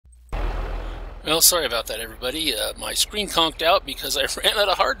Well, sorry about that, everybody. My screen conked out because I ran out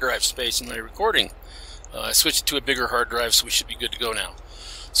of hard drive space in my recording. I switched it to a bigger hard drive, so we should be good to go now.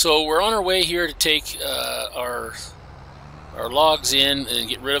 So we're on our way here to take our logs in and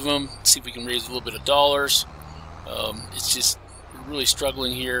get rid of them, see if we can raise a little bit of dollars. It's just we're really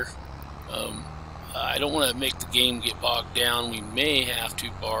struggling here. I don't want to make the game get bogged down. We may have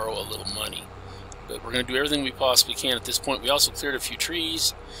to borrow a little money, but we're going to do everything we possibly can at this point. We also cleared a few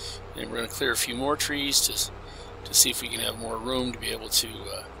trees, and we're going to clear a few more trees to see if we can have more room to be able to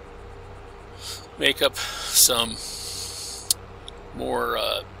make up some more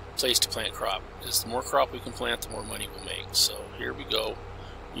place to plant crop. Because the more crop we can plant, the more money we'll make. So here we go.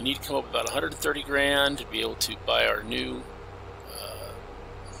 You need to come up with about 130 grand to be able to buy our new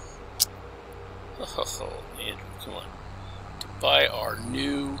Andrew, come on, to buy our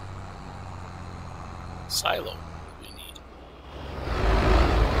new silo we need.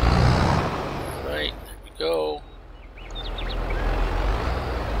 Alright, there we go.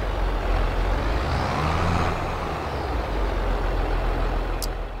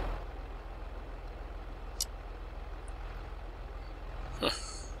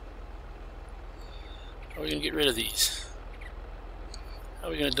 How are we going to get rid of these? How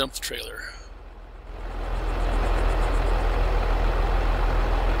are we going to dump the trailer?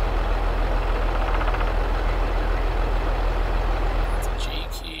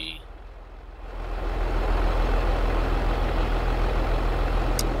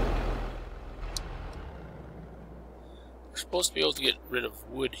 Supposed to be able to get rid of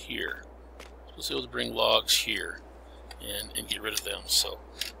wood here. Supposed to be able to bring logs here and get rid of them. So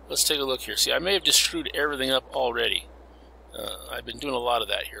let's take a look here. See, I may have just screwed everything up already. I've been doing a lot of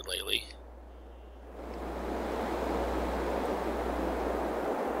that here lately.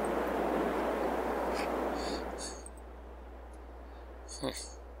 Well,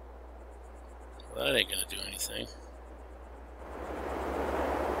 that ain't gonna do anything.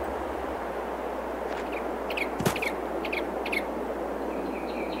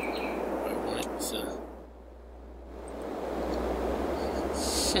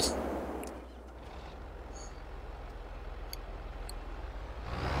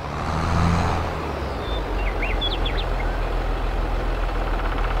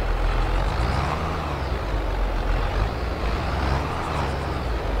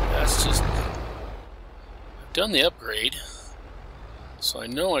 Done the upgrade, so I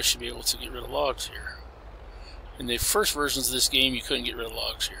know I should be able to get rid of logs here. In the first versions of this game, you couldn't get rid of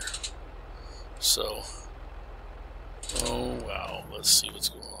logs here. So, oh wow, let's see what's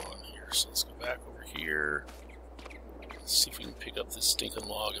going on here. So let's go back over here. Let's see if we can pick up this stinking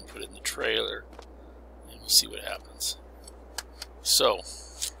log and put it in the trailer, and we'll see what happens. So,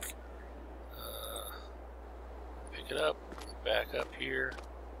 pick it up, back up here.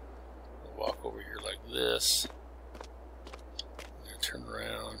 Walk over here like this, and turn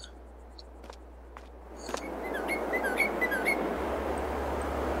around,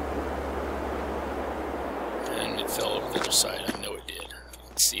 and it fell over the other side. I know it did. I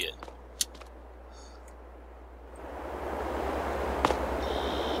can see it.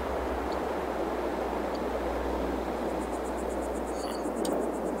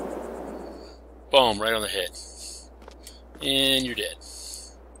 Boom, right on the head, and you're dead.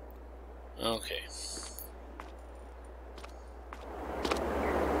 Okay.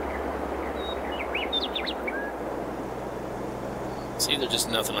 See, there's just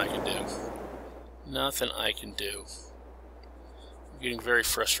nothing I can do. Nothing I can do. I'm getting very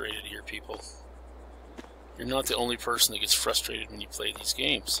frustrated here, people. You're not the only person that gets frustrated when you play these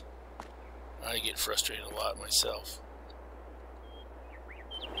games. I get frustrated a lot myself.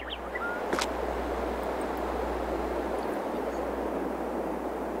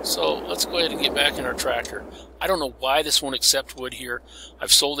 So let's go ahead and get back in our tractor. I don't know why this won't accept wood here.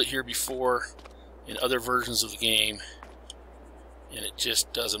 I've sold it here before in other versions of the game, and it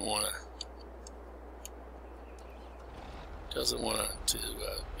just doesn't want to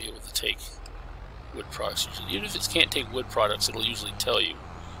be able to take wood products. Even if it can't take wood products, it'll usually tell you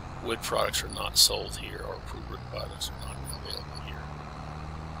wood products are not sold here, or approved wood products are not available here.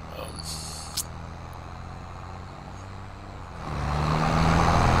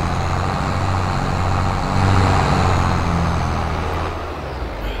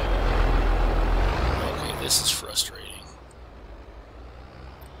 This is frustrating.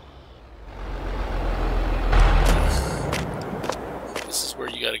 This is where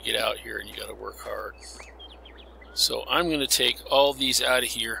you got to get out here and you got to work hard. So I'm going to take all these out of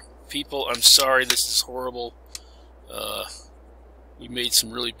here. People, I'm sorry, this is horrible. We made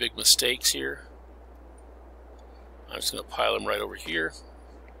some really big mistakes here. I'm just going to pile them right over here.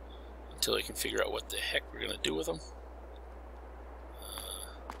 until I can figure out what the heck we're going to do with them.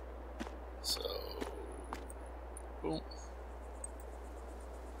 So, boom.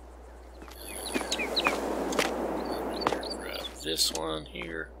 Grab this one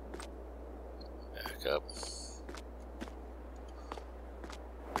here. Back up.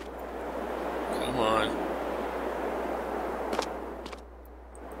 Come on.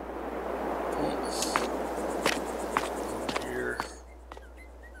 Over here.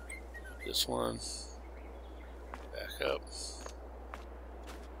 This one. Back up.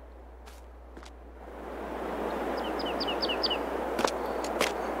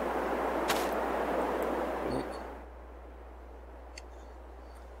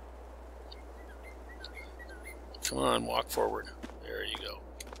 Come on, walk forward. There you go.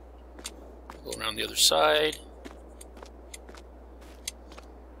 Go around the other side.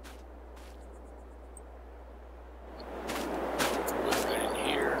 Right in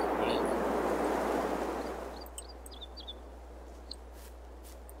here. Boom.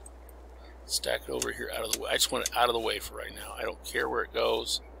 Stack it over here out of the way. I just want it out of the way for right now. I don't care where it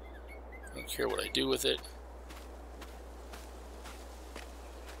goes. I don't care what I do with it.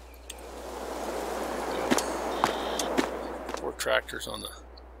 Tractors on the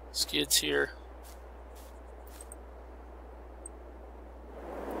skids here.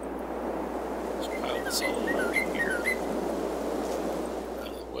 Just pile this all over here. Out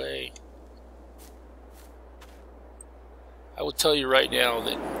of the way. I will tell you right now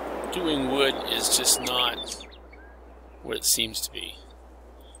that doing wood is just not what it seems to be.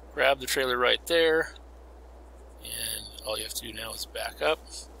 Grab the trailer right there, and all you have to do now is back up,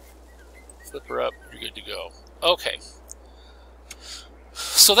 flip her up, you're good to go. Okay.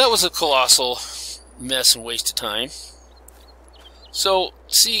 So that was a colossal mess and waste of time. So,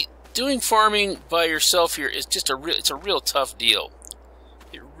 see, doing farming by yourself here is just it's a real tough deal.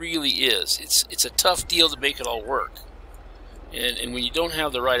 It really is. It's a tough deal to make it all work. And when you don't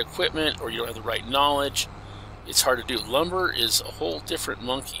have the right equipment or you don't have the right knowledge, it's hard to do. Lumber is a whole different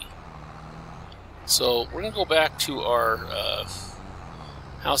monkey. So we're going to go back to our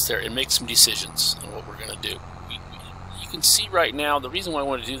house there and make some decisions on what we're going to do. You can see right now, the reason why I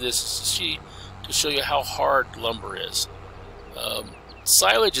want to do this is to show you how hard lumber is.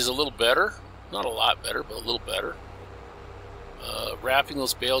 Silage is a little better, not a lot better, but a little better. Wrapping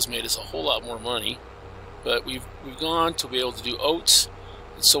those bales made us a whole lot more money, but we've gone to be able to do oats.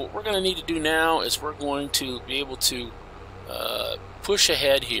 And so what we're going to need to do now is we're going to be able to push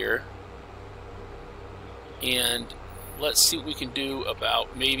ahead here, and let's see what we can do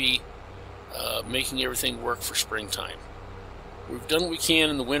about maybe making everything work for springtime. We've done what we can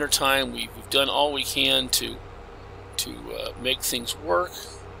in the wintertime. We've done all we can to make things work.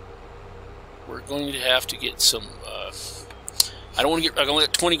 We're going to have to get some. I don't want to get. I'm going to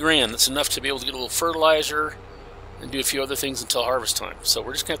get 20 grand. That's enough to be able to get a little fertilizer and do a few other things until harvest time. So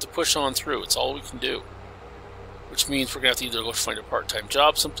we're just going to have to push on through. It's all we can do. Which means we're going to have to either go find a part-time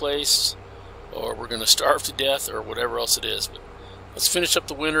job someplace, or we're going to starve to death, or whatever else it is. But let's finish up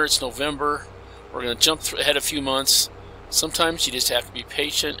the winter. It's November. We're going to jump ahead a few months. Sometimes you just have to be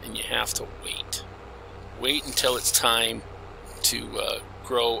patient and you have to wait. Wait until it's time to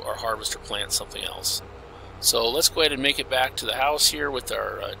grow or harvest or plant something else. So let's go ahead and make it back to the house here with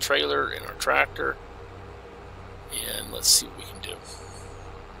our trailer and our tractor. And let's see what we can do.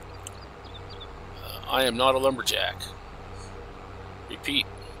 I am not a lumberjack. Repeat,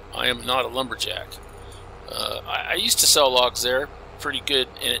 I am not a lumberjack. I used to sell logs there pretty good,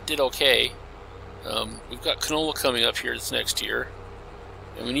 and it did okay. We've got canola coming up here this next year,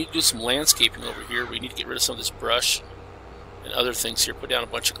 and we need to do some landscaping over here. We need to get rid of some of this brush and other things here, put down a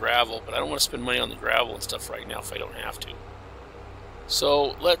bunch of gravel, but I don't want to spend money on the gravel and stuff right now if I don't have to.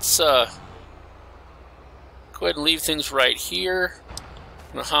 So let's go ahead and leave things right here.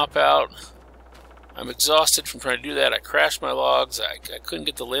 I'm going to hop out. I'm exhausted from trying to do that. I crashed my logs. I couldn't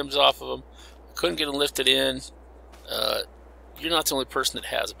get the limbs off of them. I couldn't get them lifted in. You're not the only person that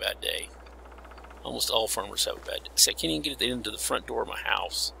has a bad day. Almost all farmers have a bad day. See, I can't even get it into the front door of my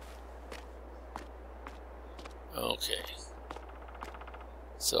house. Okay.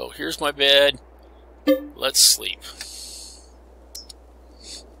 So here's my bed. Let's sleep.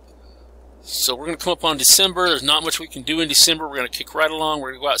 So we're going to come up on December. There's not much we can do in December. We're going to kick right along.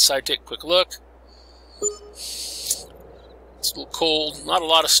 We're going to go outside, take a quick look. It's a little cold. Not a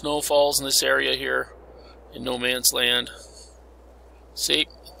lot of snow falls in this area here in no man's land. See,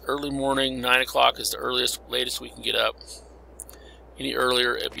 early morning, 9 o'clock is the latest we can get up. Any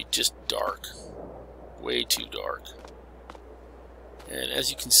earlier, it'd be just dark. Way too dark. And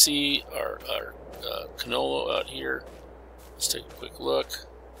as you can see, our canola out here. Let's take a quick look.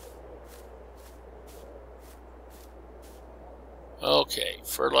 Okay,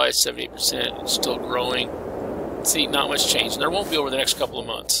 fertilized 78%, it's still growing. See, not much change. There won't be over the next couple of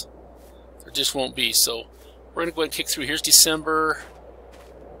months. There just won't be. So we're going to go ahead and kick through. Here's December,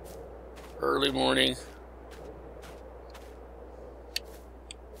 early morning.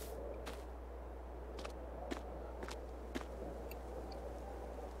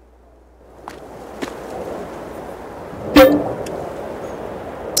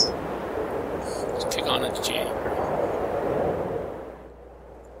 Let's kick on into January.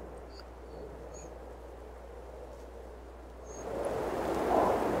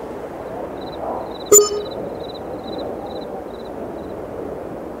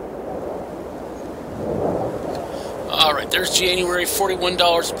 Alright, there's January,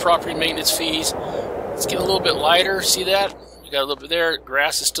 $41 in property maintenance fees. It's getting a little bit lighter, see that? You got a little bit there,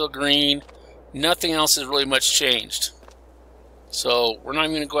 grass is still green. Nothing else has really much changed. So we're not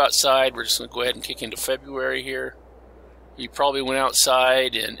even going to go outside, we're just going to go ahead and kick into February here. We probably went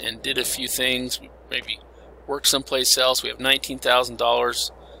outside and did a few things, maybe worked someplace else. We have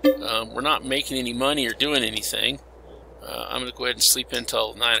 $19,000. We're not making any money or doing anything. I'm going to go ahead and sleep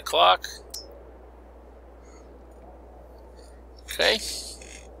until 9 o'clock. Okay.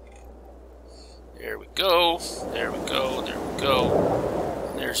 There we go. There we go. There we go.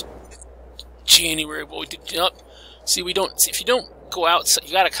 And there's January. What we did up. See, we don't. See, if you don't go outside,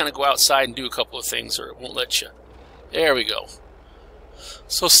 you got to kind of go outside and do a couple of things, or it won't let you. There we go.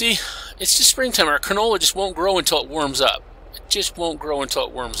 So see, it's just springtime. Our canola just won't grow until it warms up. It just won't grow until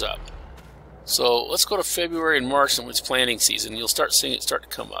it warms up. So let's go to February and March, and when it's planting season, you'll start seeing it start to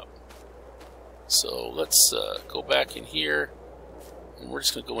come up. So let's go back in here. And we're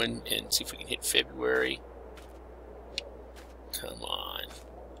just going to go in and see if we can hit February. Come on.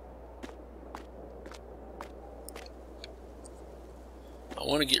 I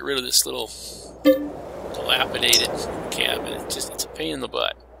want to get rid of this little dilapidated cabin. It's a pain in the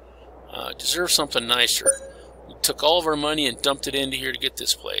butt. Deserves something nicer. We took all of our money and dumped it into here to get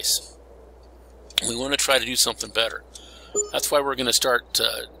this place. We want to try to do something better. That's why we're going to start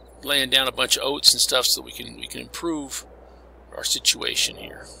laying down a bunch of oats and stuff so we can improve our situation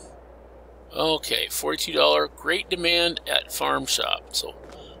here. Okay, $42. Great demand at farm shop. So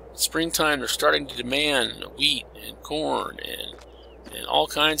springtime they're starting to demand wheat and corn and all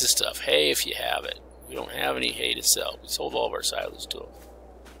kinds of stuff. Hay if you have it. We don't have any hay to sell. We sold all of our silos to them.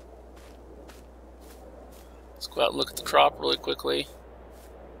 Let's go out and look at the crop really quickly.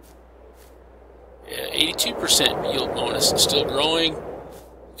 Yeah, 82% yield bonus. It's still growing.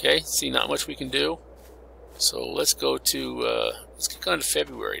 Okay, see, not much we can do. So let's go to, let's get on to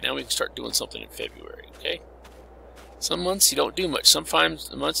February. Now we can start doing something in February, okay? Some months you don't do much. Sometimes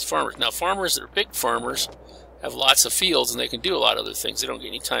the months farmers. Now farmers that are big farmers have lots of fields and they can do a lot of other things. They don't get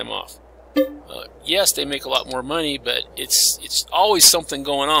any time off. Yes, they make a lot more money, but it's always something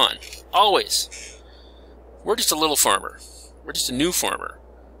going on. Always. We're just a little farmer. We're just a new farmer.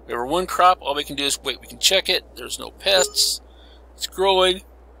 We have one crop. All we can do is wait. We can check it. There's no pests. It's growing.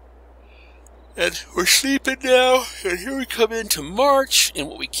 And we're sleeping now, and here we come into March, and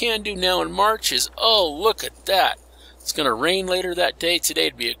what we can do now in March is, oh, look at that. It's going to rain later that day. Today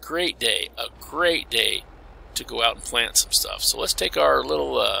would be a great day to go out and plant some stuff. So let's take our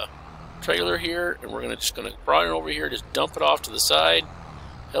little trailer here, and we're just going to bring it over here, just dump it off to the side.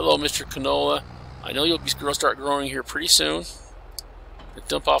 Hello, Mr. Canola. I know you'll be start growing here pretty soon.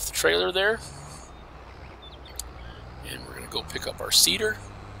 Dump off the trailer there, and we're going to go pick up our cedar.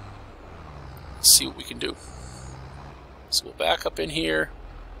 See what we can do. So we'll back up in here.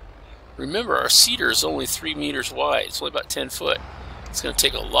 Remember, our cedar is only 3 meters wide. It's only about 10 foot. It's going to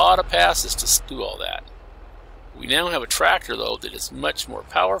take a lot of passes to do all that. We now have a tractor, though, that is much more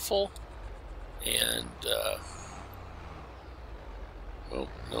powerful. And, well,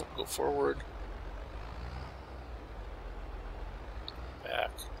 no, go forward.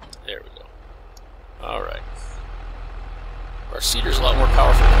 Back. There we go. All right. Our cedar's a lot more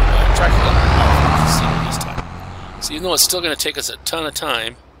powerful than the tractor's a lot more powerful than the cedar this time. So even though it's still going to take us a ton of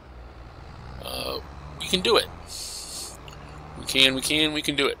time, we can do it. We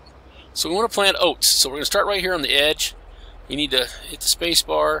can do it. So we want to plant oats. So we're going to start right here on the edge. We need to hit the space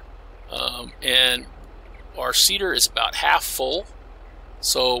bar, and our cedar is about half full.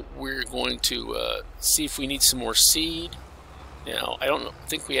 So we're going to see if we need some more seed. Now I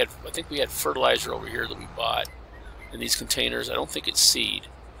think we had fertilizer over here that we bought in these containers. I don't think it's seed.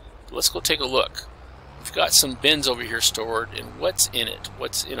 But let's go take a look. We've got some bins over here stored, and what's in it?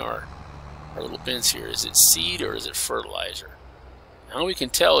 What's in our little bins here? Is it seed or is it fertilizer? How we can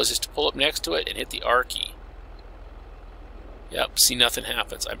tell is just to pull up next to it and hit the R key. Yep, see, nothing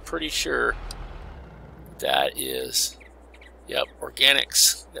happens. I'm pretty sure that is Yep,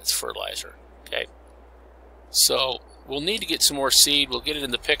 organics, that's fertilizer. Okay. So we'll need to get some more seed. We'll get it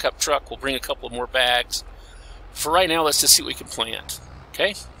in the pickup truck. We'll bring a couple of more bags. For right now, let's just see what we can plant.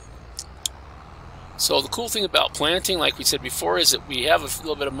 Okay. So the cool thing about planting, like we said before, is that we have a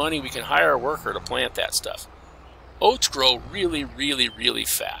little bit of money. We can hire a worker to plant that stuff. Oats grow really, really, really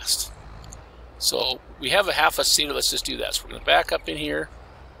fast. So we have a half a seeder. Let's just do that. So we're going to back up in here,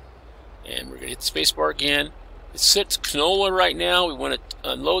 and we're going to hit the space bar again. It sits canola right now. We want to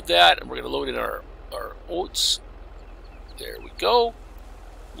unload that, and we're going to load in our oats. There we go.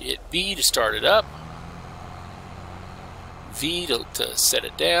 You hit B to start it up, V to set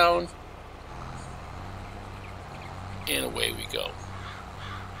it down, and away we go.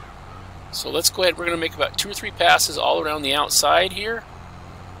 So let's go ahead. We're going to make about 2 or 3 passes all around the outside here,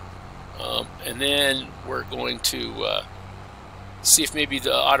 and then we're going to see if maybe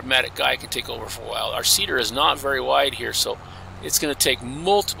the automatic guy can take over for a while. Our seeder is not very wide here, so it's going to take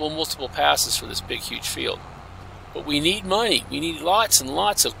multiple passes for this big, huge field. But we need money. We need lots and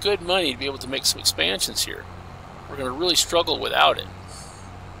lots of good money to be able to make some expansions here. We're going to really struggle without it.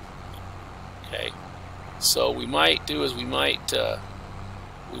 Okay, so we might do is we might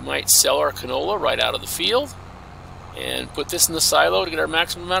sell our canola right out of the field and put this in the silo to get our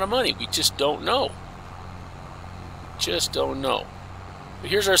maximum amount of money. We just don't know. Just don't know. But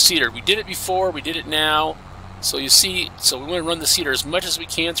here's our seeder. We did it before, we did it now. So you see, so we want to run the seeder as much as we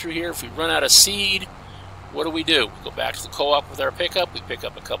can through here. If we run out of seed, what do? We go back to the co-op with our pickup. We pick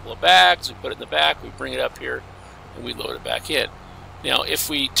up a couple of bags, we put it in the back, we bring it up here, and we load it back in. Now, if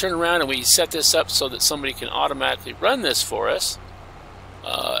we turn around and we set this up so that somebody can automatically run this for us,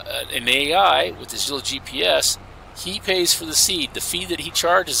 an AI with his little GPS, he pays for the seed. The fee that he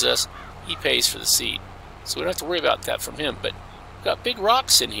charges us, he pays for the seed. So we don't have to worry about that from him. But we've got big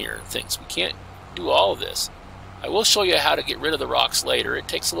rocks in here and things. We can't do all of this. I will show you how to get rid of the rocks later. It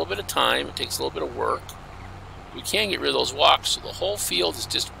takes a little bit of time. It takes a little bit of work. We can get rid of those rocks, so the whole field is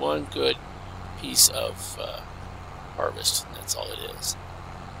just one good piece of harvest. That's all it is.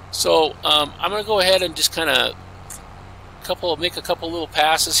 So I'm going to go ahead and just kind of make a couple little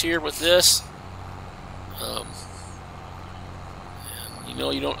passes here with this. And you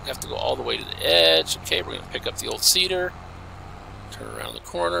know, you don't have to go all the way to the edge. Okay, we're going to pick up the old cedar, turn around the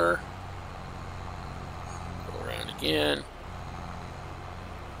corner, go around again,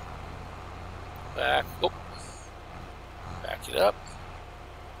 back, oh, back it up,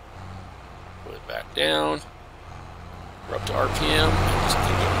 put it back down, we're up to RPM, and just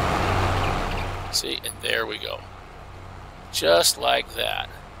keep going. See, and there we go. Just like that.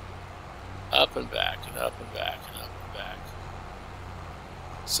 Up and back, and up and back, and up and back.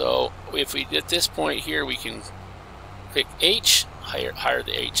 So if we at this point here, we can click H, hire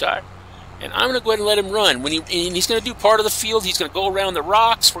the HI, and I'm going to go ahead and let him run. And he's going to do part of the field. He's going to go around the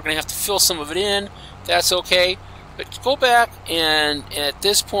rocks. We're going to have to fill some of it in. That's okay. But go back and at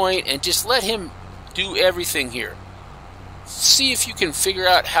this point and just let him do everything here. See if you can figure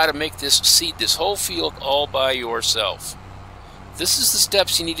out how to make this seed this whole field all by yourself. This is the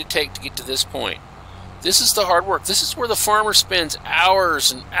steps you need to take to get to this point. This is the hard work. This is where the farmer spends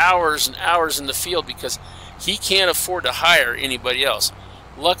hours and hours and hours in the field because he can't afford to hire anybody else.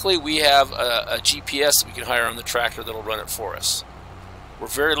 Luckily, we have a GPS that we can hire on the tractor that'll run it for us. We're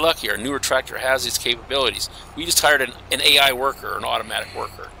very lucky. Our newer tractor has these capabilities. We just hired an AI worker, an automatic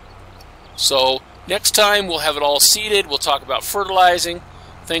worker. So next time, we'll have it all seeded. We'll talk about fertilizing.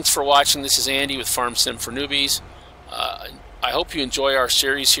 Thanks for watching. This is Andy with Farm Sim for Newbies. I hope you enjoy our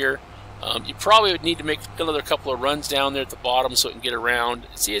series here. You probably would need to make another couple of runs down there at the bottom so it can get around.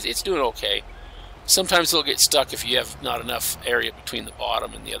 See, it's doing okay. Sometimes it'll get stuck if you have not enough area between the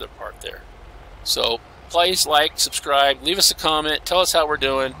bottom and the other part there. So please like, subscribe, leave us a comment, tell us how we're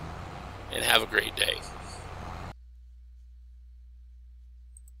doing, and have a great day.